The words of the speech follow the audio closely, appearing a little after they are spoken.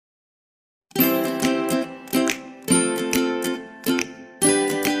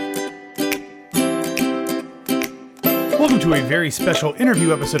to a very special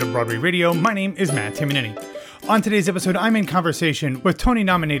interview episode of Broadway Radio. My name is Matt Timonini. On today's episode, I'm in conversation with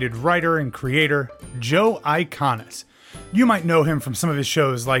Tony-nominated writer and creator Joe Iconis. You might know him from some of his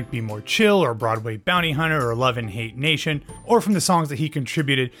shows like Be More Chill or Broadway Bounty Hunter or Love and Hate Nation, or from the songs that he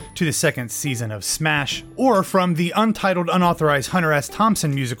contributed to the second season of Smash, or from the untitled, unauthorized Hunter S.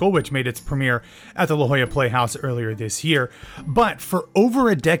 Thompson musical, which made its premiere at the La Jolla Playhouse earlier this year. But for over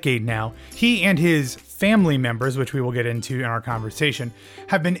a decade now, he and his family members, which we will get into in our conversation,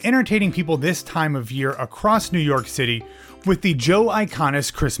 have been entertaining people this time of year across New York City with the Joe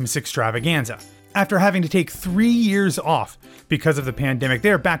Iconis Christmas Extravaganza. After having to take 3 years off because of the pandemic,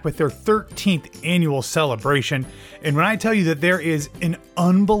 they're back with their 13th annual celebration. And when I tell you that there is an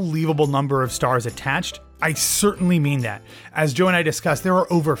unbelievable number of stars attached, I certainly mean that. As Joe and I discussed, there are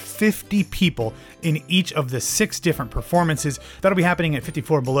over 50 people in each of the 6 different performances that'll be happening at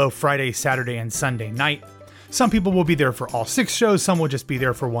 54 Below Friday, Saturday, and Sunday night. Some people will be there for all 6 shows, some will just be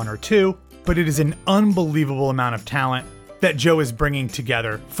there for 1 or 2, but it is an unbelievable amount of talent that Joe is bringing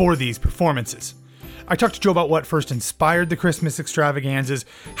together for these performances. I talked to Joe about what first inspired the Christmas extravaganzas,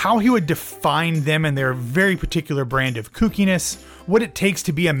 how he would define them and their very particular brand of kookiness, what it takes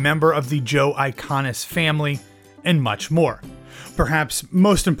to be a member of the Joe Iconis family, and much more. Perhaps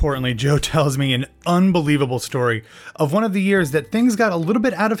most importantly, Joe tells me an unbelievable story of one of the years that things got a little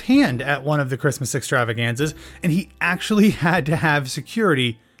bit out of hand at one of the Christmas extravaganzas, and he actually had to have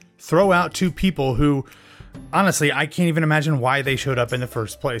security throw out 2 people who, honestly, I can't even imagine why they showed up in the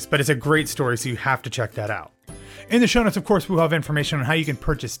first place, but it's a great story, so you have to check that out. In the show notes, of course, we'll have information on how you can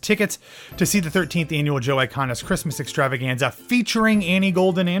purchase tickets to see the 13th annual Joe Iconis Christmas Extravaganza featuring Annie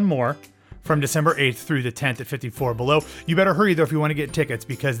Golden and more from December 8th through the 10th at 54 Below. You better hurry, though, if you want to get tickets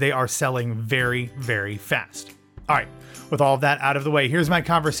because they are selling very, very fast. All right, with all of that out of the way, here's my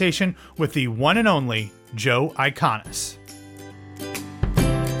conversation with the one and only Joe Iconis.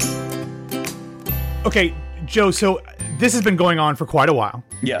 Okay, Joe, so this has been going on for quite a while.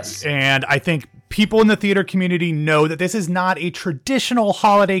 Yes. And I think people in the theater community know that this is not a traditional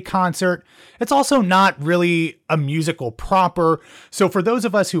holiday concert. It's also not really a musical proper. So for those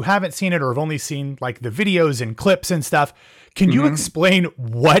of us who haven't seen it or have only seen like the videos and clips and stuff, can you explain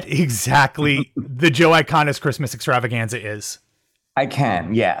what exactly the Joe Iconis Christmas Extravaganza is? I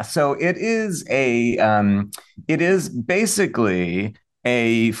can, yeah. So it is basically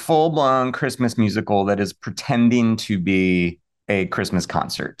a full-blown Christmas musical that is pretending to be a Christmas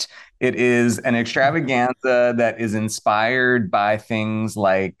concert. It is an extravaganza that is inspired by things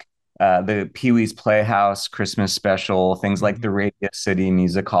like the Pee-wee's Playhouse Christmas special, things like the Radio City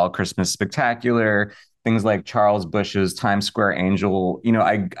Music Hall Christmas Spectacular, things like Charles Busch's Times Square Angel. You know,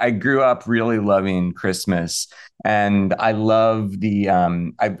 I grew up really loving Christmas, and I love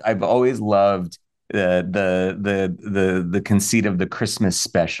I've always loved the conceit of the Christmas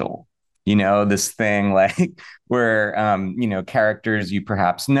special, you know, this thing like where, characters you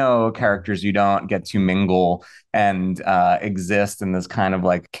perhaps know, characters you don't, get to mingle and exist in this kind of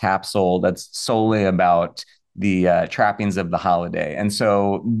like capsule that's solely about the trappings of the holiday. And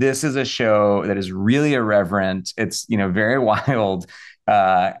so this is a show that is really irreverent. It's, very wild,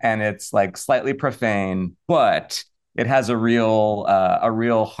 and it's like slightly profane, but it has a real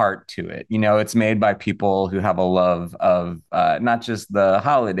heart to it. You know, it's made by people who have a love of not just the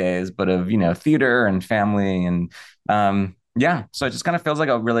holidays, but of, theater and family. And so it just kind of feels like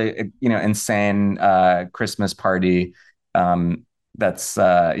a really, insane Christmas party that's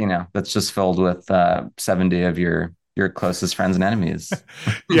just filled with 70 of your closest friends and enemies.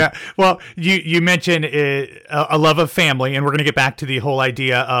 Yeah. Well, you mentioned a love of family, and we're going to get back to the whole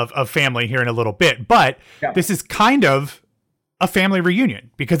idea of family here in a little bit. But This is kind of a family reunion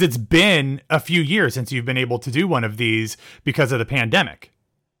because it's been a few years since you've been able to do one of these because of the pandemic.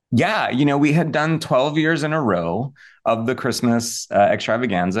 Yeah. We had done 12 years in a row of the Christmas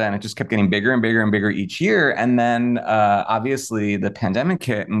extravaganza, and it just kept getting bigger and bigger and bigger each year. And then obviously the pandemic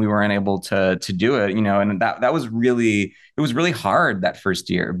hit and we weren't able to do it, and that was really, it was really hard that first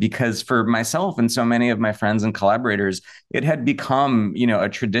year because for myself and so many of my friends and collaborators, it had become, a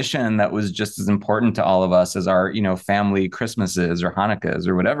tradition that was just as important to all of us as our, family Christmases or Hanukkahs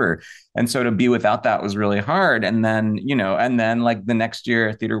or whatever. And so to be without that was really hard. And then, like the next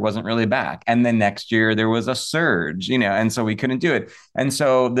year, theater wasn't really back. And then next year there was a surge, and so we couldn't do it. And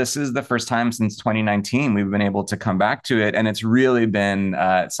so this is the first time since 2019 we've been able to come back to it. And it's really been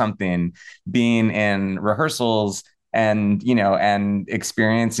something being in rehearsals and, and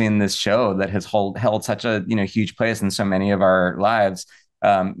experiencing this show that has held such a, huge place in so many of our lives.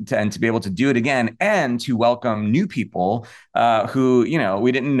 And to be able to do it again and to welcome new people who,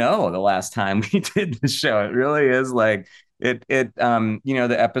 we didn't know the last time we did the show. It really is like,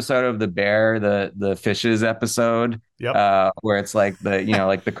 The episode of the bear, the fishes episode, Yep. where it's like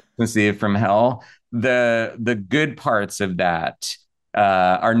like the Christmas Eve from hell. The good parts of that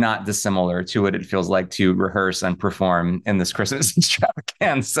are not dissimilar to what it feels like to rehearse and perform in this Christmas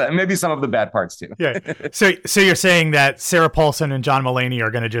extravaganza. Maybe some of the bad parts too. Yeah. So you're saying that Sarah Paulson and John Mulaney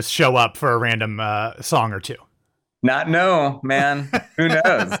are going to just show up for a random song or two? Not know, man. Who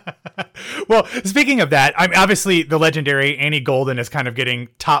knows? Well, speaking of that, I'm obviously the legendary Annie Golden is kind of getting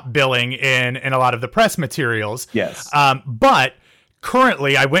top billing in a lot of the press materials. Yes. But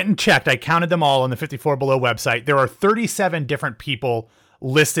currently, I went and checked. I counted them all on the 54 Below website. There are 37 different people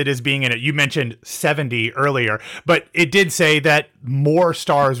listed as being in it. You mentioned 70 earlier, but it did say that more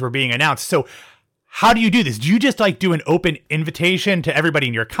stars were being announced. So how do you do this? Do you just like do an open invitation to everybody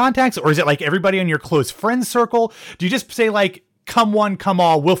in your contacts, or is it like everybody in your close friend circle? Do you just say like, come one, come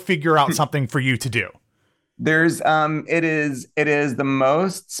all, we'll figure out something for you to do? It is the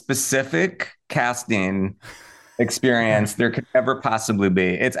most specific casting experience there could ever possibly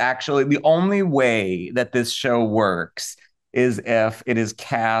be. It's actually the only way that this show works is if it is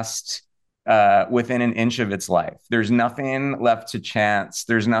cast within an inch of its life. There's nothing left to chance.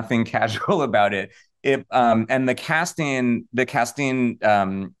 There's nothing casual about it. And the casting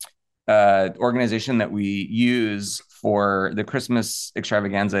organization that we use for the Christmas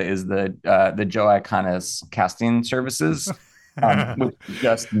extravaganza is the Joe Iconis casting services, which is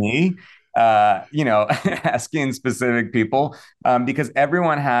just me. Asking specific people, because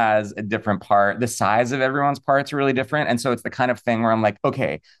everyone has a different part. The size of everyone's parts are really different. And so it's the kind of thing where I'm like,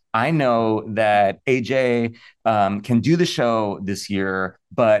 okay, I know that AJ can do the show this year,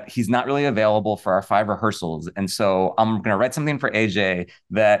 but he's not really available for our 5 rehearsals. And so I'm going to write something for AJ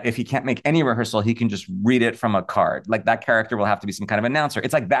that if he can't make any rehearsal, he can just read it from a card. Like that character will have to be some kind of announcer.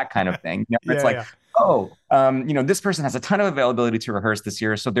 It's like that kind of thing. It's like, this person has a ton of availability to rehearse this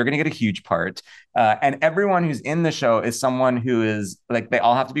year, so they're going to get a huge part. And everyone who's in the show is someone who is like, they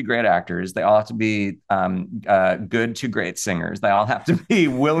all have to be great actors. They all have to be good to great singers. They all have to be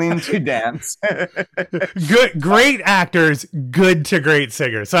willing to dance. Great actors, good to great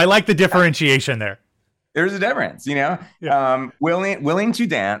singers. So I like the differentiation there. There's a difference, willing to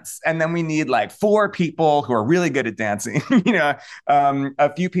dance. And then we need like 4 people who are really good at dancing,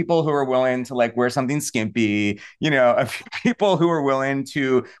 a few people who are willing to like wear something skimpy, a few people who are willing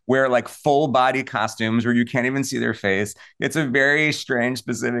to wear like full body costumes where you can't even see their face. It's a very strange,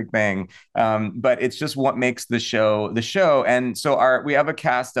 specific thing. But it's just what makes the show the show. And so we have a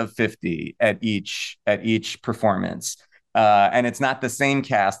cast of 50 at each performance. And it's not the same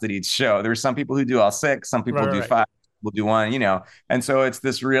cast at each show. There's some people who do all 6, some people do 5, will do 1, and so it's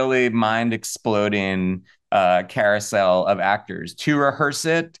this really mind exploding carousel of actors. To rehearse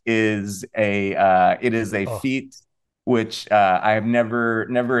it is a feat which I have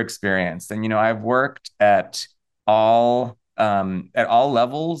never experienced. And I've worked at all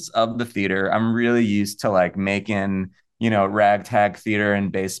levels of the theater. I'm really used to like making ragtag theater in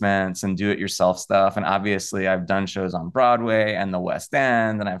basements and do it yourself stuff. And obviously I've done shows on Broadway and the West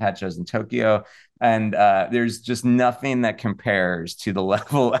End, and I've had shows in Tokyo. And there's just nothing that compares to the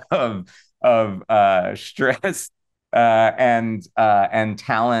level of stress and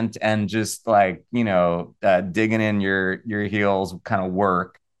talent and just like, digging in your heels kind of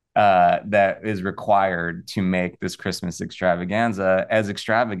work that is required to make this Christmas extravaganza as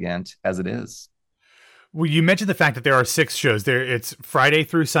extravagant as it is. Well, you mentioned the fact that there are 6 shows there. It's Friday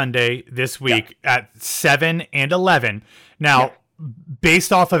through Sunday this week at 7 and 11. Now,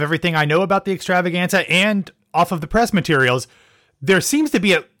 based off of everything I know about the extravaganza and off of the press materials, there seems to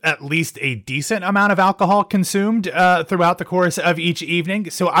be at least a decent amount of alcohol consumed throughout the course of each evening.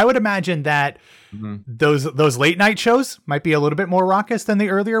 So I would imagine that those late night shows might be a little bit more raucous than the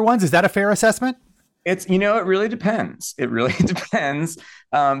earlier ones. Is that a fair assessment? It really depends. It really depends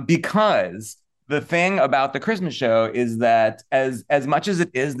because the thing about the Christmas show is that as much as it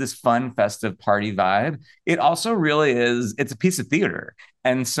is this fun, festive party vibe, it also really is, it's a piece of theater.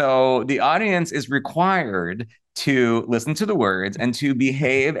 And so the audience is required to listen to the words and to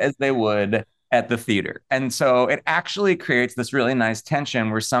behave as they would at the theater. And so it actually creates this really nice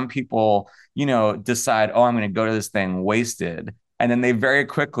tension where some people, decide, oh, I'm going to go to this thing wasted. And then they very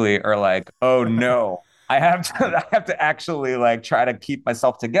quickly are like, oh no. I have to actually like try to keep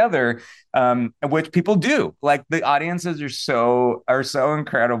myself together, which people do. Like the audiences are so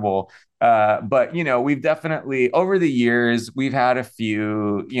incredible. But we've definitely over the years we've had a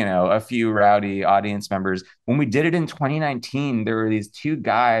few rowdy audience members. When we did it in 2019, there were these 2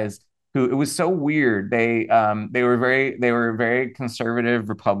 guys who, it was so weird. They were very conservative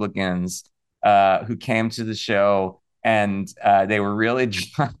Republicans who came to the show. and they were really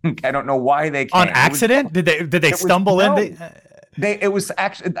drunk. I don't know why they On came. accident? Did they It was stumble in? no. It was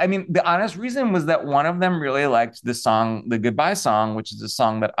actually, I mean, the honest reason was that one of them really liked the song, the Goodbye Song, which is a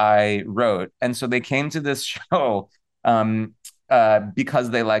song that I wrote. And so they came to this show because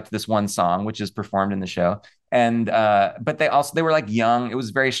they liked this one song, which is performed in the show. And but they were like young. It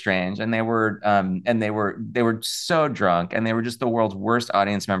was very strange. And they were so drunk, and they were just the world's worst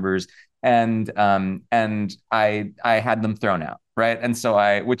audience members. And I had them thrown out. Right. And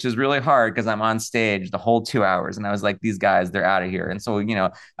so which is really hard because I'm on stage the whole 2 hours, and I was like, these guys, they're out of here. And so,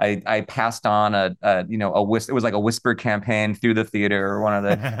 I passed on it was like a whisper campaign through the theater, or one of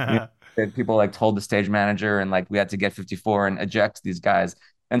the people like told the stage manager, and like we had to get 54 and eject these guys.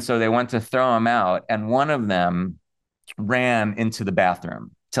 And so they went to throw them out, and one of them ran into the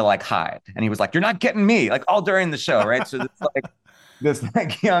bathroom to like hide. And he was like, "You're not getting me," like all during the show. Right. So this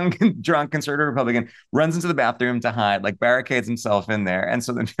like young drunk conservative Republican runs into the bathroom to hide, like barricades himself in there. And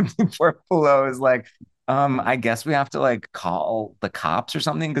so then 54 below is like, I guess we have to like call the cops or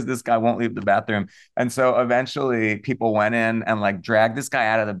something because this guy won't leave the bathroom. And so eventually people went in and like dragged this guy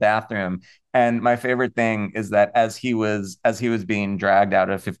out of the bathroom. And my favorite thing is that as he was being dragged out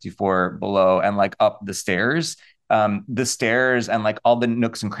of 54 below and like up the stairs and like all the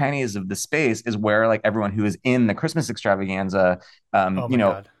nooks and crannies of the space is where like everyone who is in the Christmas extravaganza, Oh my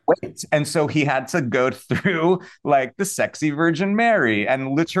God. waits. And so he had to go through like the sexy Virgin Mary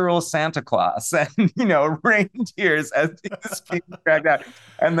and literal Santa Claus and, reindeers as he was being dragged out.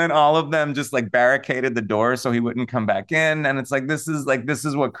 And then all of them just like barricaded the door so he wouldn't come back in. And it's like, this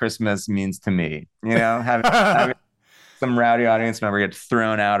is what Christmas means to me, having some rowdy audience member get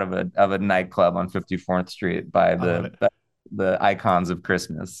thrown out of a nightclub on 54th Street by I love it. the icons of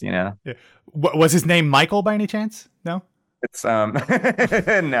Christmas. Yeah. Was his name Michael by any chance? No? It's no.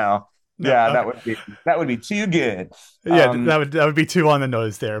 No. Yeah, Okay. that would be too good. Yeah, that would be too on the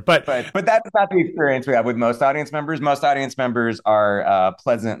nose there. But But that's not the experience we have with most audience members. Most audience members are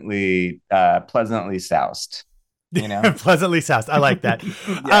pleasantly soused. pleasantly soused. I like that.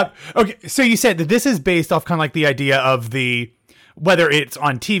 Yeah. Okay, so you said that this is based off kind of like the idea of whether it's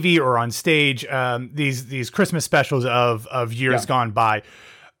on TV or on stage, these Christmas specials of years gone by.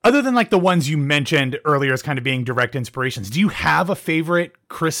 Other than like the ones you mentioned earlier as kind of being direct inspirations, do you have a favorite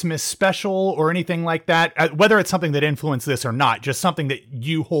Christmas special or anything like that? Whether it's something that influenced this or not, just something that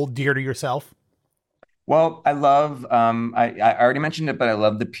you hold dear to yourself? Well, I love I already mentioned it, but I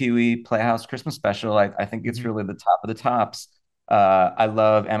love the Pee-wee Playhouse Christmas special. I think it's really the top of the tops. I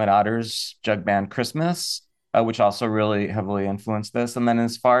love Emmett Otter's Jug Band Christmas, which also really heavily influenced this. And then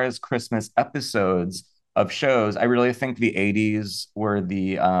as far as Christmas episodes of shows, I really think the 80s were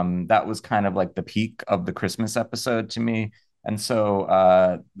that was kind of like the peak of the Christmas episode to me. And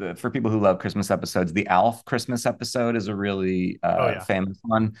so for people who love Christmas episodes, the Alf Christmas episode is a really famous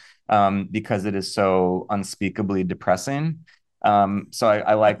one because it is so unspeakably depressing. So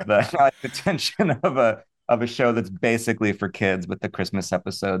I like I like the tension of a show that's basically for kids, with the Christmas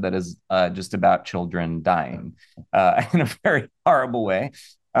episode that is just about children dying in a very horrible way.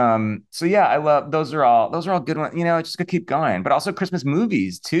 So yeah, I love those are all good ones. I just could keep going, but also Christmas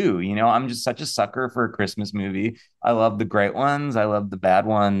movies too. I'm just such a sucker for a Christmas movie. I love the great ones. I love the bad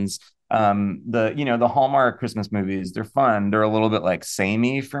ones. The Hallmark Christmas movies, they're fun. They're a little bit like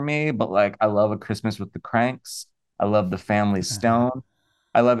samey for me, but like I love A Christmas with the Cranks. I love The Family Stone.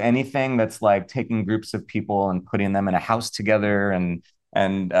 I love anything that's like taking groups of people and putting them in a house together and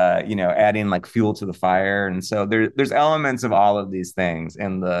adding like fuel to the fire. And so there's elements of all of these things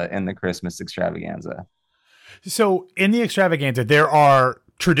in the Christmas extravaganza. So in the extravaganza, there are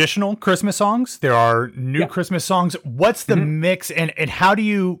traditional Christmas songs. There are new Christmas songs. What's the mix and how do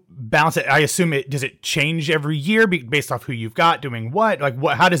you balance it? I assume does it change every year based off who you've got doing what? Like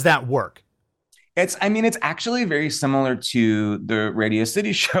how does that work? It's actually very similar to the Radio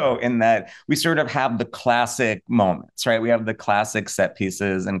City show in that we sort of have the classic moments, right? We have the classic set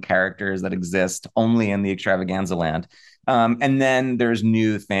pieces and characters that exist only in the extravaganza land. And then there's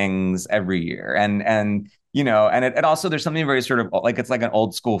new things every year. And it also, there's something very sort of like, it's like an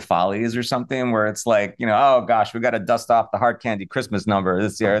old school Follies or something where it's like, oh gosh, we got to dust off the hard candy Christmas number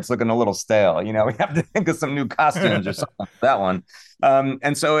this year. It's looking a little stale. We have to think of some new costumes or something for that one.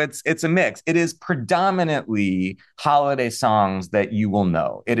 And so it's a mix. It is predominantly holiday songs that you will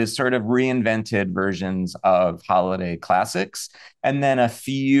know. It is sort of reinvented versions of holiday classics, and then a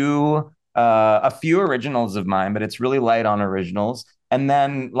few originals of mine, but it's really light on originals. And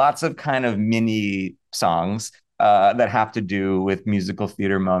then lots of kind of mini songs that have to do with musical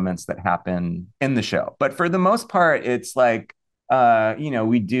theater moments that happen in the show. But for the most part, it's like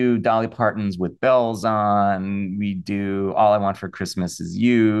we do Dolly Parton's With Bells On. We do All I Want for Christmas Is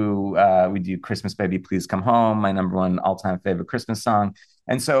You. We do Christmas Baby Please Come Home, my number one all-time favorite Christmas song.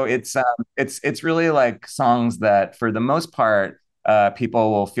 And so it's really like songs that for the most part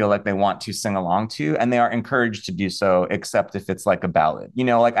people will feel like they want to sing along to, and they are encouraged to do so, except if it's like a ballad.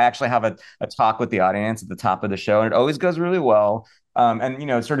 Like I actually have a talk with the audience at the top of the show, and it always goes really well.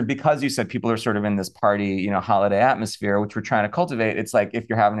 And sort of because you said people are sort of in this party, holiday atmosphere, which we're trying to cultivate. It's like if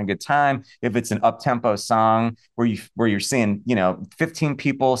you're having a good time, if it's an up-tempo song where you're seeing, 15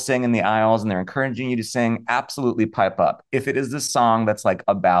 people sing in the aisles and they're encouraging you to sing, absolutely pipe up. If it is this song that's like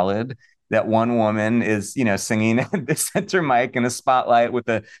a ballad that one woman is, singing at the center mic in a spotlight with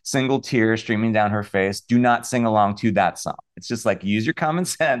a single tear streaming down her face, do not sing along to that song. It's just like use your common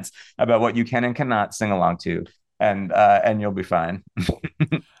sense about what you can and cannot sing along to, and you'll be fine.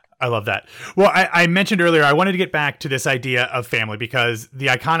 I love that. Well, I mentioned earlier, I wanted to get back to this idea of family because the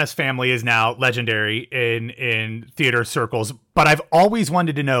Iconis family is now legendary in theater circles, but I've always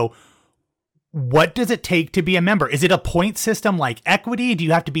wanted to know, what does it take to be a member? Is it a point system like Equity? Do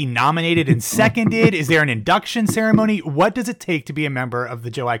you have to be nominated and seconded? Is there an induction ceremony? What does it take to be a member of the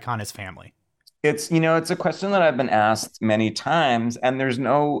Joe Iconis family? It's a question that I've been asked many times, and there's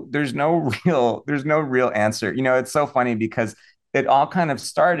no real answer. It's so funny because it all kind of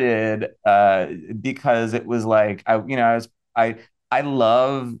started because it was like I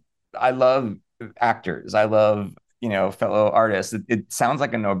love actors. I love fellow artists. It sounds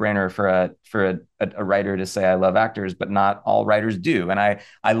like a no-brainer for a writer to say I love actors, but not all writers do. And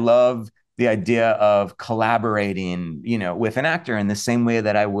I love the idea of collaborating, with an actor in the same way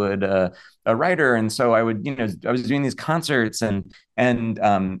that I would a writer. And so I would, I was doing these concerts and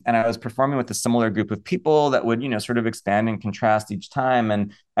I was performing with a similar group of people that would, sort of expand and contrast each time.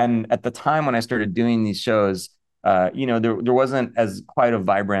 And at the time when I started doing these shows, there wasn't as quite a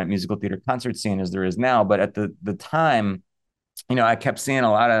vibrant musical theater concert scene as there is now. But at the time, I kept seeing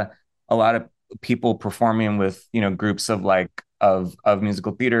a lot of people performing with, groups of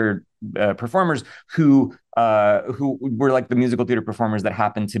musical theater performers who were like the musical theater performers that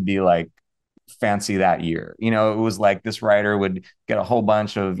happened to be like fancy that year. It was like this writer would get a whole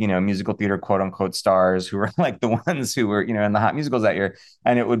bunch of, musical theater quote unquote stars who were like the ones who were, in the hot musicals that year.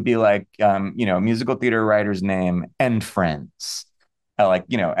 And it would be like, musical theater writer's name and friends.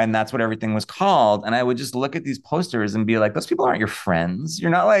 And that's what everything was called. And I would just look at these posters and be like, those people aren't your friends.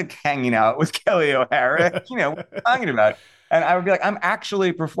 You're not like hanging out with Kelly O'Hara, what are you talking about? And I would be like, I'm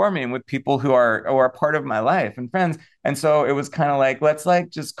actually performing with people who are part of my life and friends. And so it was kind of like, let's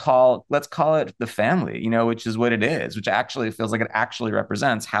call it the family, which is what it is, which actually feels like it actually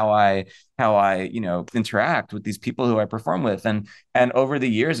represents how I interact with these people who I perform with. And over the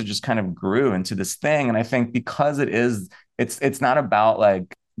years, it just kind of grew into this thing. And I think because it's not about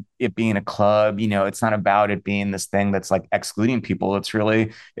like it being a club, it's not about it being this thing that's like excluding people. It's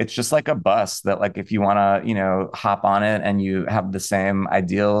just like a bus that like if you want to, hop on it and you have the same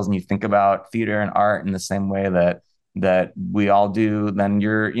ideals and you think about theater and art in the same way that we all do, then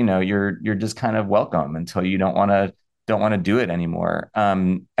you're just kind of welcome until you don't want to do it anymore.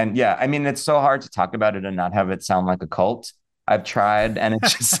 And yeah, I mean, it's so hard to talk about it and not have it sound like a cult. I've tried, and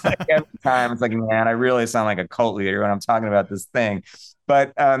it's just like every time it's like, man, I really sound like a cult leader when I'm talking about this thing.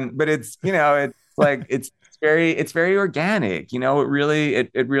 But it's it's like it's very organic.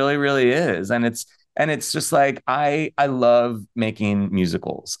 It really is, and it's just like I love making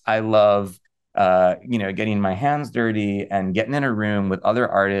musicals. I love getting my hands dirty and getting in a room with other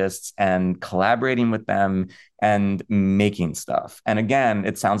artists and collaborating with them and making stuff. And again,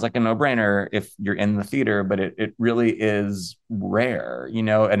 it sounds like a no-brainer if you're in the theater, but it really is rare,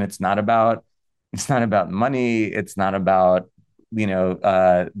 and it's not about money. It's not about,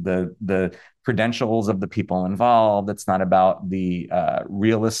 the credentials of the people involved. It's not about the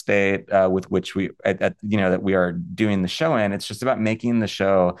real estate with which that we are doing the show in. It's just about making the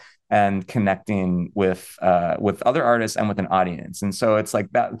show and connecting with other artists and with an audience. And so it's like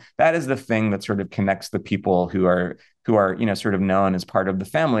that is the thing that sort of connects the people who are sort of known as part of the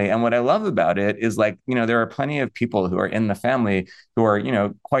family. And what I love about it is like, there are plenty of people who are in the family who are,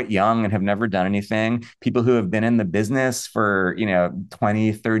 quite young and have never done anything, people who have been in the business for,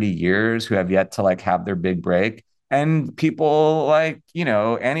 20, 30 years who have yet to like have their big break. And people like,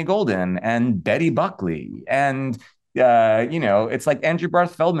 Annie Golden and Betty Buckley and it's like Andrew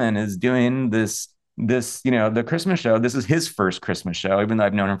Barth Feldman is doing this, the Christmas show. This is his first Christmas show, even though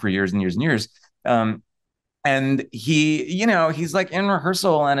I've known him for years and years and years. And he's like in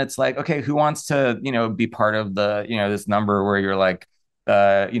rehearsal and it's like, okay, who wants to, be part of the, this number where you're like,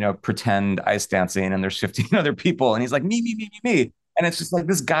 pretend ice dancing, and there's 15 other people, and he's like, me, me, me, me, me. And it's just like,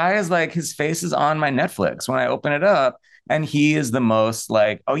 this guy is like, his face is on my Netflix when I open it up. And he is the most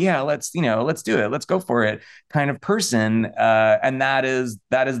like, oh yeah, let's do it. Let's go for it kind of person. And that is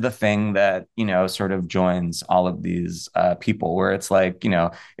the thing that, sort of joins all of these people, where it's like,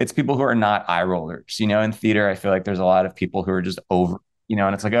 it's people who are not eye rollers. In theater, I feel like there's a lot of people who are just over,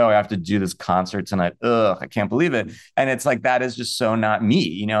 and it's like, oh, I have to do this concert tonight. Ugh, I can't believe it. And it's like, that is just so not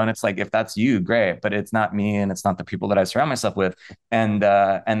me, and it's like, if that's you, great, but it's not me, and it's not the people that I surround myself with. And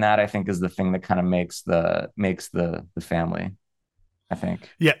that, I think, is the thing that kind of makes the family, I think.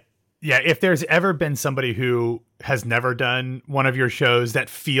 Yeah. Yeah. If there's ever been somebody who has never done one of your shows that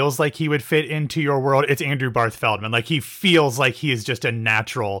feels like he would fit into your world, it's Andrew Barth Feldman. Like, he feels like he is just a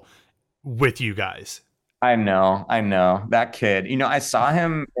natural with you guys. I know that kid. I saw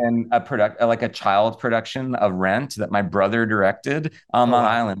him in like a child production of Rent that my brother directed on Oh, Long wow.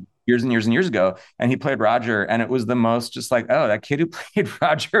 Island years and years and years ago, and he played Roger, and it was the most just like, oh, that kid who played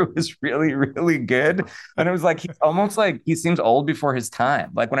Roger was really, really good. And it was like, he's almost like, he seems old before his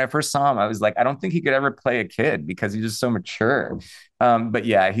time. Like, when I first saw him, I was like, I don't think he could ever play a kid because he's just so mature. But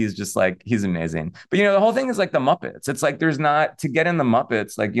yeah, he's just like, he's amazing. But the whole thing is like the Muppets. It's like, there's not, to get in the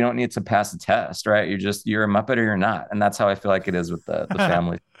Muppets, like, you don't need to pass a test, right? You're a Muppet or you're not. And that's how I feel like it is with the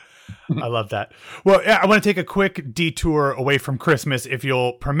family. I love that. Well, yeah, I want to take a quick detour away from Christmas, if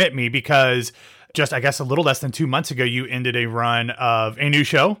you'll permit me, because just, I guess, a little less than 2 months ago, you ended a run of a new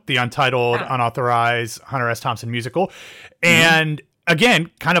show, the Untitled, Unauthorized Hunter S. Thompson musical. Mhm. And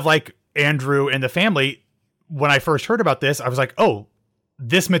again, kind of like Andrew and the family, when I first heard about this, I was like, oh,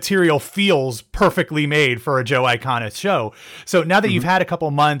 this material feels perfectly made for a Joe Iconis show. So now that you've Mhm. had a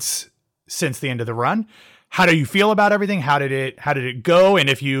couple months since the end of the run, how do you feel about everything? How did it go? And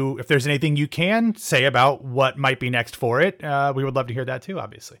if there's anything you can say about what might be next for it, we would love to hear that too,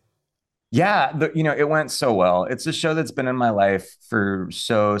 obviously. Yeah, it went so well. It's a show that's been in my life for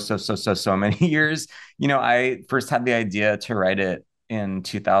so many years. I first had the idea to write it in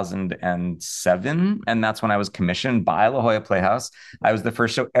 2007, and that's when I was commissioned by La Jolla Playhouse. I was the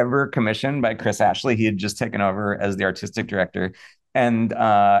first show ever commissioned by Chris Ashley. He had just taken over as the artistic director. And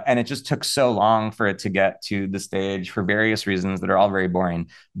it just took so long for it to get to the stage for various reasons that are all very boring.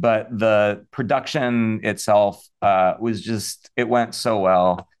 But the production itself it went so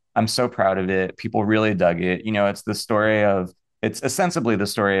well. I'm so proud of it. People really dug it. It's ostensibly the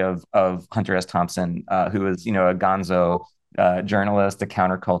story of Hunter S. Thompson, who is, a gonzo journalist, a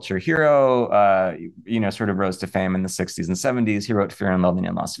counterculture hero, sort of rose to fame in the 60s and 70s. He wrote Fear and Loathing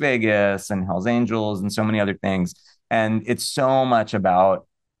in Las Vegas and Hell's Angels and so many other things. And it's so much about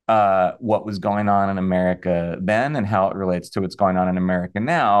what was going on in America then and how it relates to what's going on in America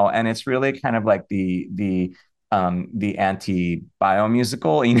now. And it's really kind of like the anti-bio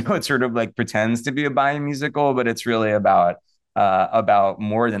musical. It sort of like pretends to be a bio musical, but it's really about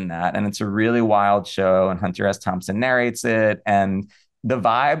more than that. And it's a really wild show, and Hunter S. Thompson narrates it. And the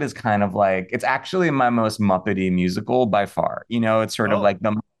vibe is kind of like, it's actually my most Muppety musical by far. It's sort of Oh, like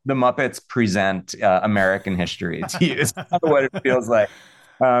the Muppets present American history to you. It's kind of what it feels like.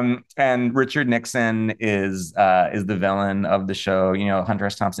 And Richard Nixon is the villain of the show. Hunter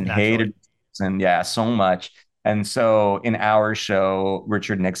S. Thompson naturally. hated Nixon, yeah, so much. And so in our show,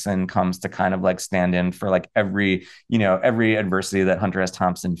 Richard Nixon comes to kind of like stand in for like every adversity that Hunter S.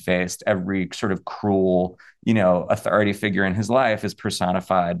 Thompson faced, every sort of cruel, authority figure in his life is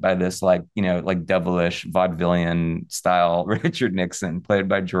personified by this like devilish vaudevillian style Richard Nixon, played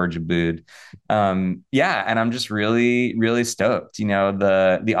by George Abood. Yeah, and I'm just really, really stoked.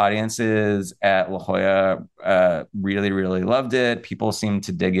 The audiences at La Jolla really, really loved it. People seem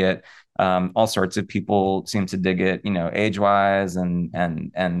to dig it. All sorts of people seem to dig it, age wise,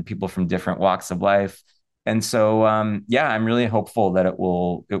 and people from different walks of life. And so, yeah, I'm really hopeful that it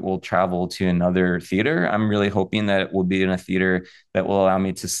will travel to another theater. I'm really hoping that it will be in a theater that will allow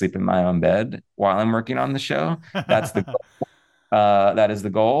me to sleep in my own bed while I'm working on the show. That's the that is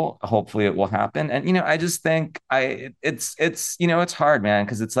the goal. Hopefully, it will happen. And I just think it's hard, man,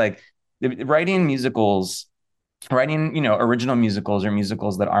 because it's like writing musicals, writing original musicals, or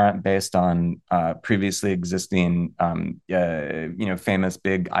musicals that aren't based on previously existing famous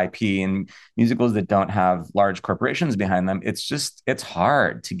big IP, and musicals that don't have large corporations behind them. It's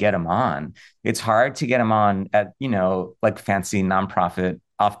hard to get them on. It's hard to get them on at like fancy nonprofit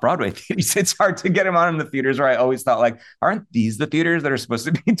off Broadway theaters. It's hard to get them on in the theaters where I always thought, like, aren't these the theaters that are supposed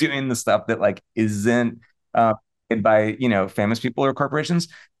to be doing the stuff that like isn't uh, by famous people or corporations.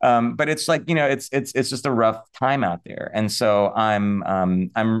 But it's like it's just a rough time out there, and so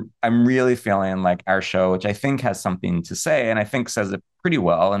I'm really feeling like our show, which I think has something to say, and I think says it pretty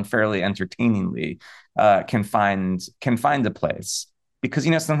well and fairly entertainingly, can find a place. Because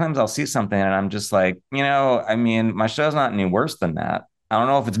sometimes I'll see something and I'm just like, I mean, my show's not any worse than that. I don't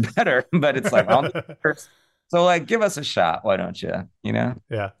know if it's better, but it's like I'll so like give us a shot, why don't you? Yeah.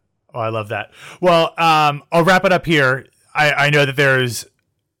 Oh, I love that. Well, I'll wrap it up here. I know that there's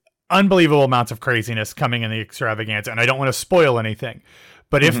unbelievable amounts of craziness coming in the extravaganza, and I don't want to spoil anything.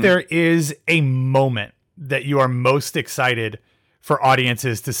 But if there is a moment that you are most excited for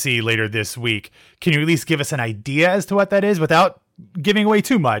audiences to see later this week, can you at least give us an idea as to what that is without giving away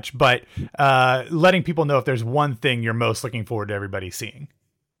too much, but letting people know if there's one thing you're most looking forward to everybody seeing?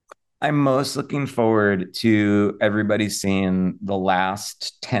 I'm most looking forward to everybody seeing the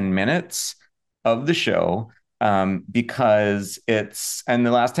last 10 minutes of the show, because and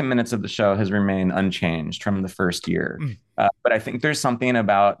the last 10 minutes of the show has remained unchanged from the first year. But I think there's something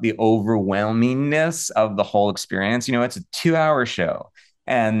about the overwhelmingness of the whole experience. It's a 2-hour show.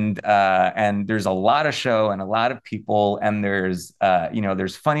 And there's a lot of show and a lot of people, and there's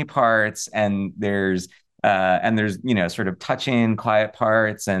funny parts, and there's sort of touching quiet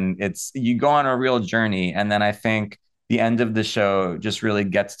parts, and you go on a real journey. And then I think the end of the show just really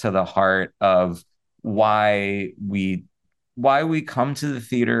gets to the heart of why we come to the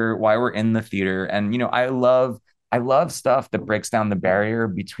theater, why we're in the theater. And I love stuff that breaks down the barrier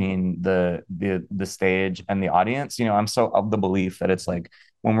between the stage and the audience. I'm so of the belief that it's like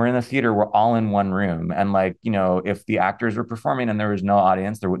when we're in the theater, we're all in one room. And like, if the actors were performing and there was no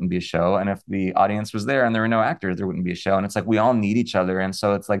audience, there wouldn't be a show. And if the audience was there and there were no actors, there wouldn't be a show. And it's like we all need each other. And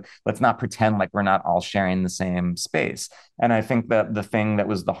so it's like, let's not pretend like we're not all sharing the same space. And I think that the thing that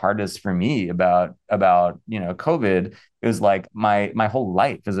was the hardest for me about COVID is like my whole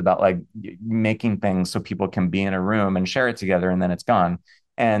life is about like making things so people can be in a room and share it together, and then it's gone.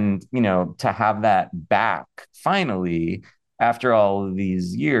 And to have that back finally after all of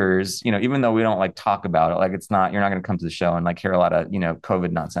these years, even though we don't like talk about it, like you're not going to come to the show and like hear a lot of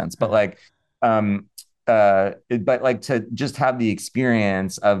COVID nonsense, but like but like to just have the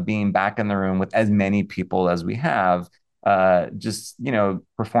experience of being back in the room with as many people as we have, just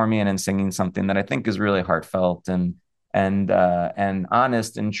performing and singing something that I think is really heartfelt and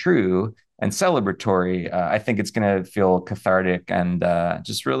honest and true and celebratory. I think it's going to feel cathartic and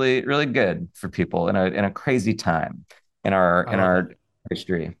just really, really good for people in a crazy time in our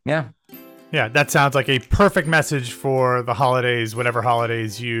history. Yeah. Yeah, that sounds like a perfect message for the holidays, whatever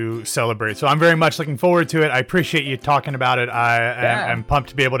holidays you celebrate. So I'm very much looking forward to it. I appreciate you talking about it. I am pumped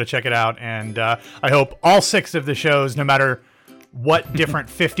to be able to check it out. And I hope all 6 of the shows, no matter what different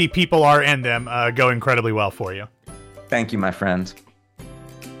 50 people are in them, go incredibly well for you. Thank you, my friend.